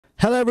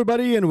Hello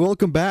everybody and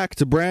welcome back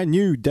to brand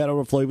new Data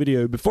Overflow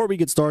video. Before we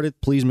get started,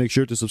 please make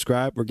sure to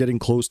subscribe. We're getting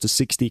close to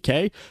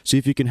 60k, so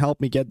if you can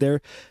help me get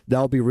there,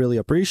 that'll be really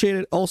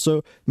appreciated.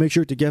 Also, make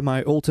sure to get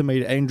my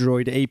Ultimate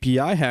Android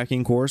API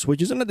hacking course,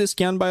 which is in a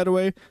discount by the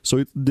way, so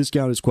the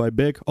discount is quite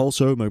big.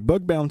 Also, my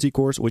bug bounty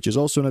course, which is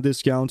also in a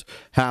discount,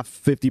 half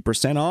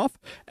 50% off,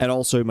 and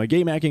also my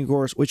game hacking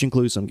course, which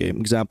includes some game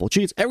example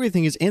cheats.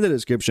 Everything is in the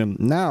description.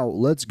 Now,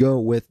 let's go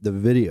with the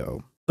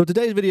video. So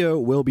today's video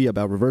will be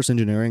about reverse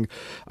engineering.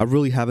 I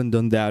really haven't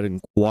done that in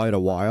quite a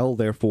while,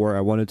 therefore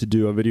I wanted to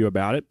do a video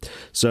about it.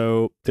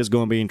 So this is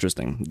going to be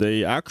interesting.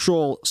 The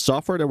actual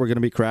software that we're going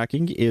to be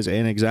cracking is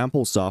an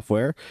example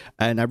software,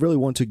 and I really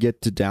want to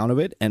get to down of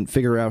it and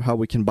figure out how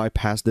we can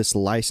bypass this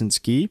license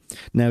key.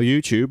 Now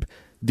YouTube,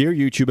 dear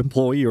YouTube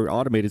employee or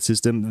automated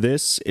system,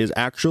 this is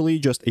actually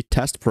just a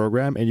test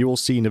program, and you will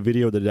see in the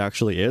video that it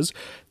actually is.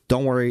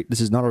 Don't worry, this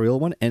is not a real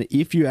one, and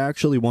if you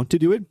actually want to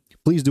do it,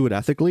 please do it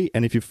ethically,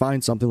 and if you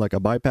find something like a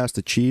bypass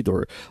to cheat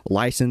or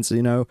license,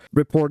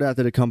 report that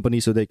to the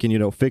company so they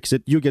can, fix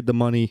it. You get the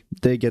money,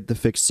 they get the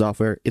fixed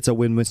software. It's a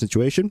win-win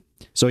situation.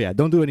 So yeah,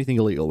 don't do anything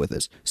illegal with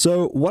this.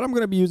 So what I'm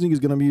going to be using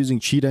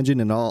is cheat engine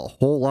and a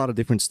whole lot of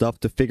different stuff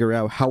to figure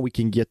out how we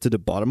can get to the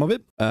bottom of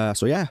it.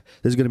 So yeah,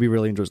 this is going to be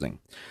really interesting.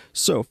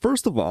 So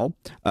first of all,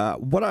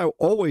 what I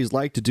always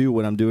like to do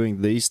when I'm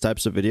doing these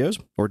types of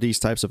videos or these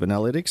types of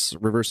analytics,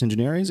 reverse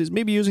engineering, is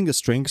maybe using a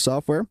string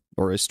software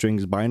or a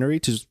strings binary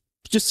to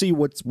just see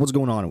what's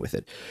going on with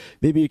it.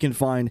 Maybe you can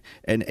find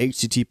an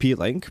HTTP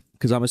link,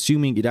 because I'm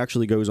assuming it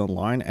actually goes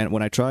online, and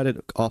when I tried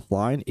it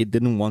offline, it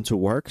didn't want to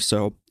work,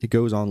 so it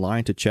goes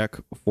online to check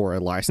for a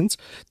license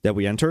that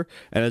we enter.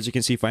 And as you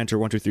can see, if I enter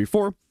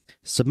 1234,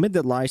 submit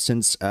that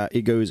license,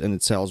 it goes and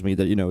it tells me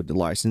that, the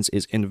license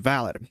is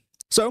invalid.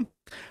 So,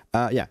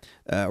 we're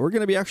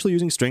going to be actually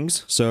using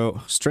strings.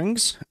 So,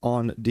 strings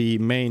on the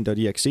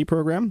main.exe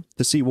program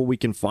to see what we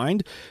can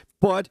find.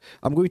 But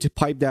I'm going to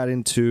pipe that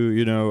into,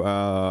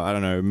 I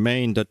don't know,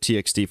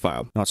 main.txt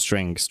file. Not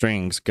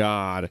strings,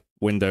 God,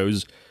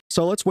 Windows.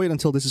 So let's wait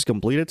until this is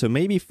completed to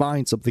maybe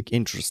find something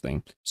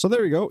interesting. So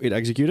there we go, it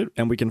executed,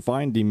 and we can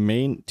find the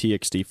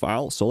main.txt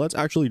file. So let's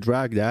actually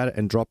drag that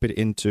and drop it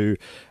into,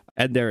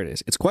 and there it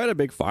is. It's quite a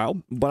big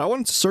file, but I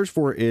wanted to search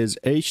for is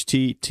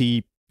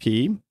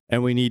HTTP,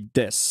 and we need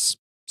this.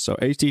 So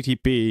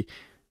HTTP,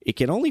 it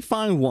can only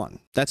find one.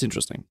 That's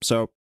interesting.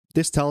 So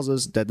this tells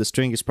us that the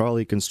string is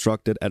probably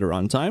constructed at a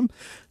runtime,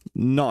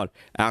 not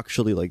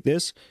actually like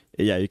this.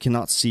 Yeah, you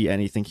cannot see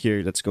anything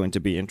here that's going to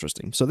be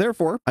interesting. So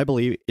therefore, I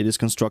believe it is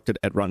constructed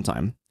at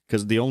runtime,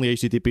 because the only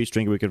HTTP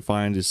string we can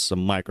find is some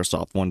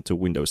Microsoft one to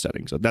Windows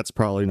setting. So that's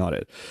probably not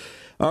it.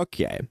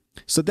 Okay,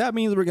 so that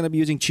means we're going to be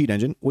using cheat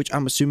engine, which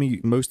I'm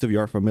assuming most of you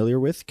are familiar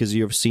with because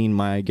you've seen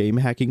my game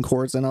hacking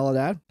course and all of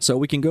that. So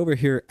we can go over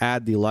here,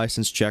 add the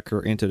license checker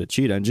into the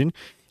cheat engine,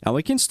 and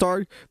we can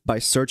start by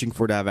searching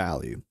for that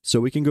value. So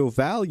we can go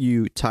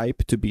value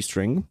type to be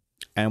string,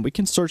 and we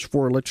can search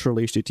for literal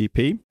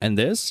HTTP and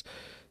this.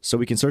 So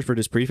we can search for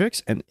this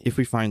prefix, and if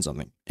we find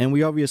something, and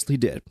we obviously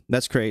did,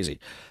 that's crazy.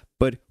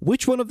 But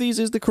which one of these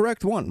is the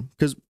correct one?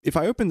 Because if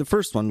I open the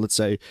first one, let's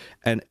say,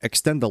 and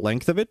extend the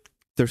length of it,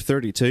 they're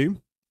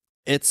 32.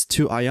 It's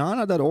to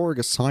iana.org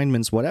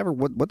assignments, whatever.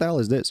 What the hell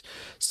is this?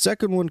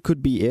 Second one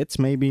could be it,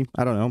 maybe.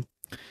 I don't know.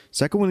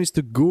 Second one is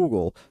to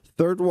Google.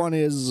 Third one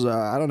is,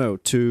 I don't know,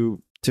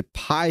 to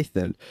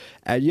Python.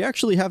 And you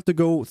actually have to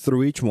go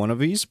through each one of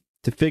these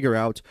to figure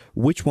out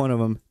which one of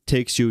them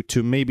takes you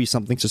to maybe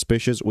something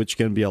suspicious, which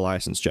can be a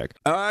license check.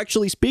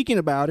 Actually, speaking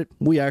about it,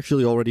 we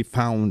actually already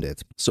found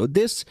it. So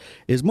this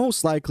is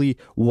most likely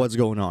what's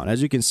going on.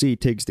 As you can see,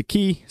 it takes the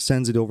key,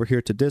 sends it over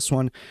here to this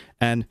one,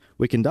 and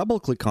we can double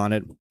click on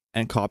it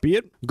and copy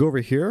it, go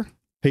over here,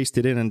 paste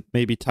it in, and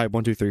maybe type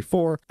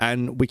 1234,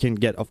 and we can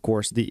get, of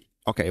course,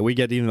 we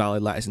get the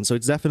invalid license. So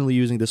it's definitely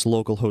using this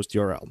localhost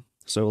URL.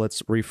 So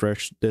let's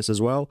refresh this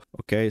as well.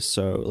 Okay,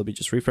 so let me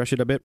just refresh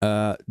it a bit.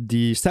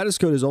 The status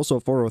code is also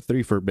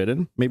 403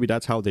 forbidden. Maybe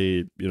that's how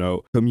they,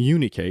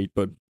 communicate,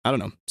 but I don't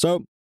know.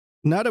 So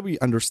now that we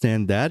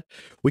understand that,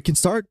 we can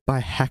start by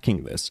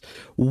hacking this.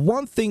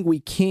 One thing we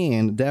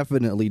can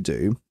definitely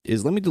do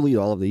is, let me delete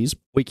all of these.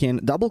 We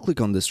can double click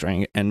on the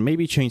string and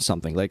maybe change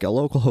something like a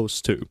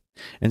localhost 2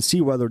 and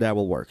see whether that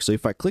will work. So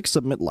if I click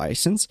submit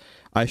license,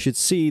 I should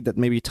see that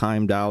maybe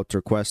timed out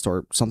request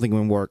or something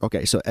will work.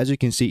 Okay, so as you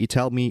can see, it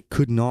tells me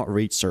could not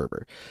reach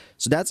server.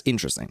 So that's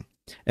interesting.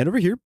 And over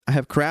here, I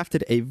have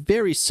crafted a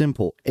very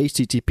simple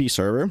HTTP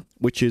server,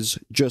 which is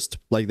just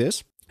like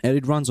this. And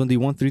it runs on the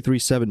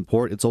 1337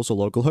 port. It's also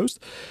localhost.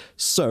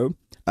 So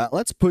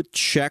let's put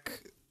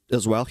check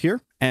as well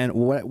here. And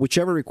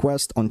whichever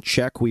request on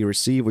check we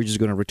receive, we're just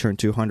going to return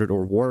 200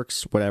 or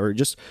works, whatever.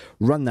 Just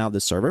run now the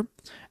server.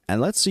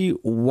 And let's see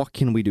what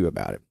can we do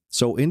about it.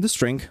 So in the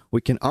string, we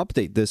can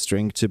update this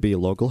string to be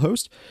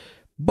localhost.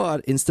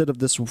 But instead of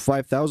this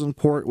 5000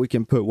 port, we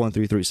can put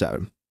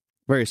 1337.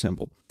 Very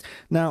simple.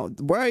 Now,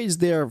 why is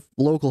there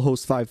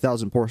localhost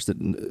 5000 ports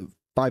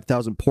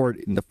 5000 port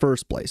in the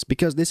first place,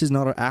 because this is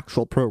not an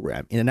actual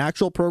program. In an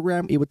actual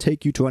program, it would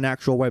take you to an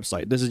actual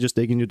website. This is just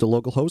taking you to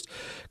localhost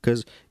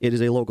because it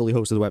is a locally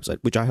hosted website,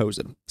 which I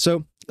hosted.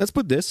 So let's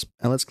put this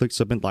and let's click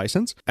submit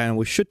license, and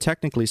we should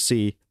technically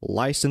see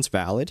license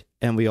valid,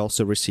 and we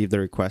also receive the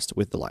request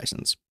with the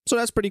license. So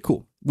that's pretty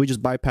cool. We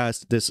just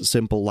bypassed this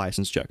simple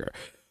license checker.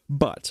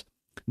 But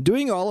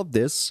doing all of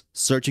this,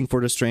 searching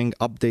for the string,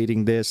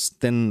 updating this,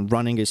 then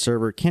running a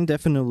server can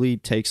definitely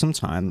take some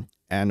time.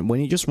 And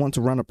when you just want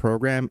to run a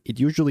program, it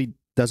usually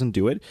doesn't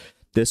do it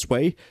this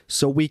way.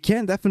 So we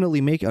can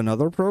definitely make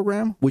another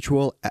program which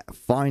will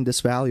find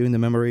this value in the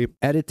memory,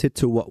 edit it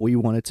to what we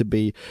want it to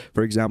be.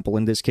 For example,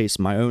 in this case,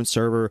 my own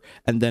server,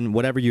 and then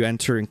whatever you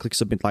enter and click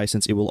submit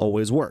license, it will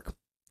always work.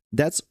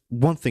 That's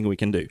one thing we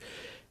can do.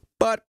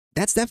 But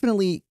that's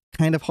definitely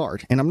kind of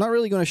hard, and I'm not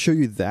really going to show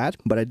you that,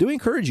 but I do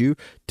encourage you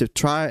to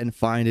try and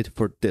find it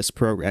for this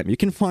program. You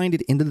can find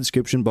it in the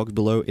description box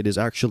below. It is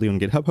actually on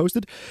GitHub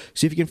hosted.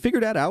 So if you can figure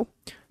that out,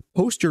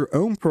 post your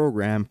own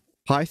program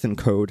Python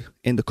code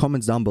in the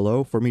comments down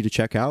below for me to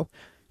check out.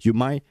 You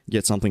might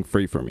get something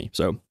free from me.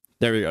 So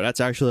there we go. That's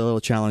actually a little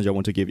challenge I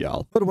want to give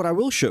y'all. But what I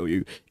will show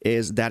you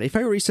is that if I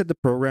reset the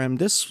program,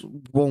 this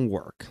won't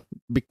work.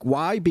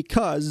 Why?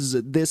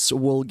 Because this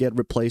will get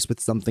replaced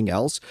with something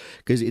else,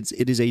 because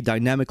it is a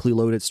dynamically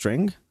loaded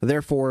string.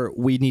 Therefore,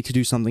 we need to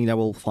do something that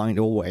will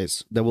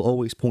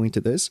always point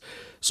to this.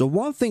 So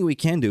one thing we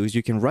can do is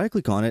you can right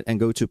click on it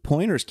and go to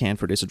pointer scan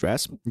for this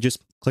address.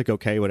 Just click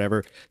OK,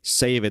 whatever,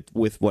 save it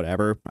with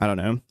whatever, I don't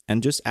know.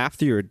 And just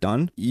after you're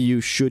done, you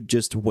should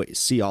just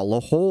see a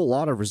whole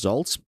lot of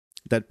results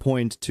that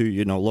point to,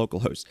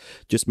 localhost.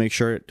 Just make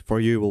sure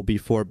for you it will be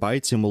 4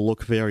 bytes and will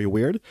look very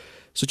weird.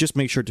 So just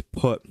make sure to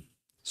put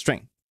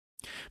string.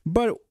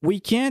 But we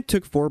can't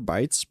take 4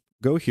 bytes,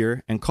 go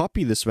here and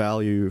copy this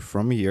value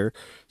from here.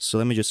 So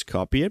let me just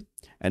copy it.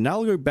 And now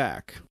I'll go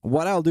back.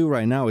 What I'll do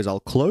right now is I'll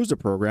close the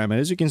program.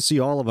 And as you can see,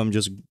 all of them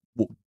just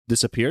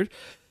disappeared.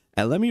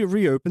 And let me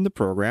reopen the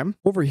program.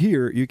 Over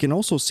here, you can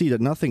also see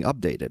that nothing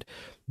updated.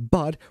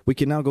 But we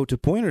can now go to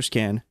pointer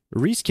scan,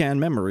 rescan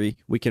memory.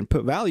 We can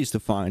put values to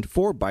find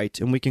 4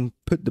 bytes, and we can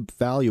put the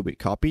value we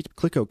copied,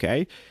 click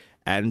OK,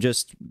 and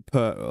just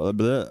put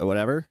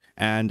whatever.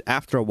 And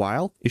after a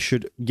while, it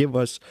should give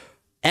us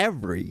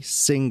every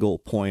single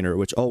pointer,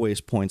 which always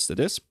points to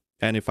this.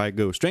 And if I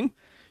go string,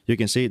 you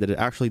can see that it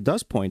actually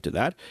does point to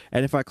that.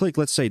 And if I click,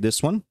 let's say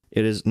this one,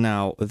 it is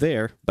now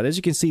there. But as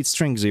you can see, it's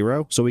string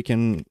 0. So we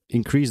can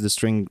increase the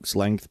string's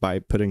length by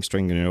putting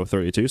string,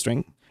 32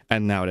 string.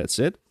 And now that's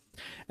it.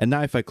 And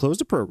now if I close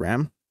the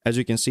program, as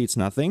you can see, it's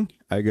nothing.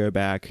 I go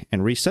back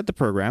and reset the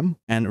program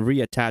and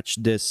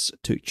reattach this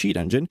to Cheat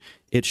Engine.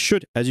 It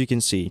should, as you can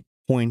see,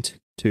 point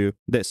to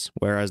this,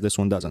 whereas this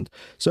one doesn't.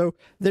 So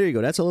there you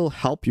go. That's a little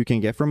help you can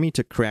get from me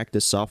to crack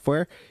this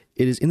software.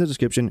 It is in the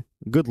description.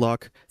 Good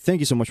luck. Thank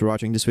you so much for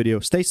watching this video.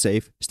 Stay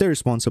safe, stay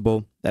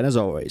responsible, and as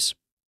always,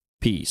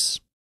 peace.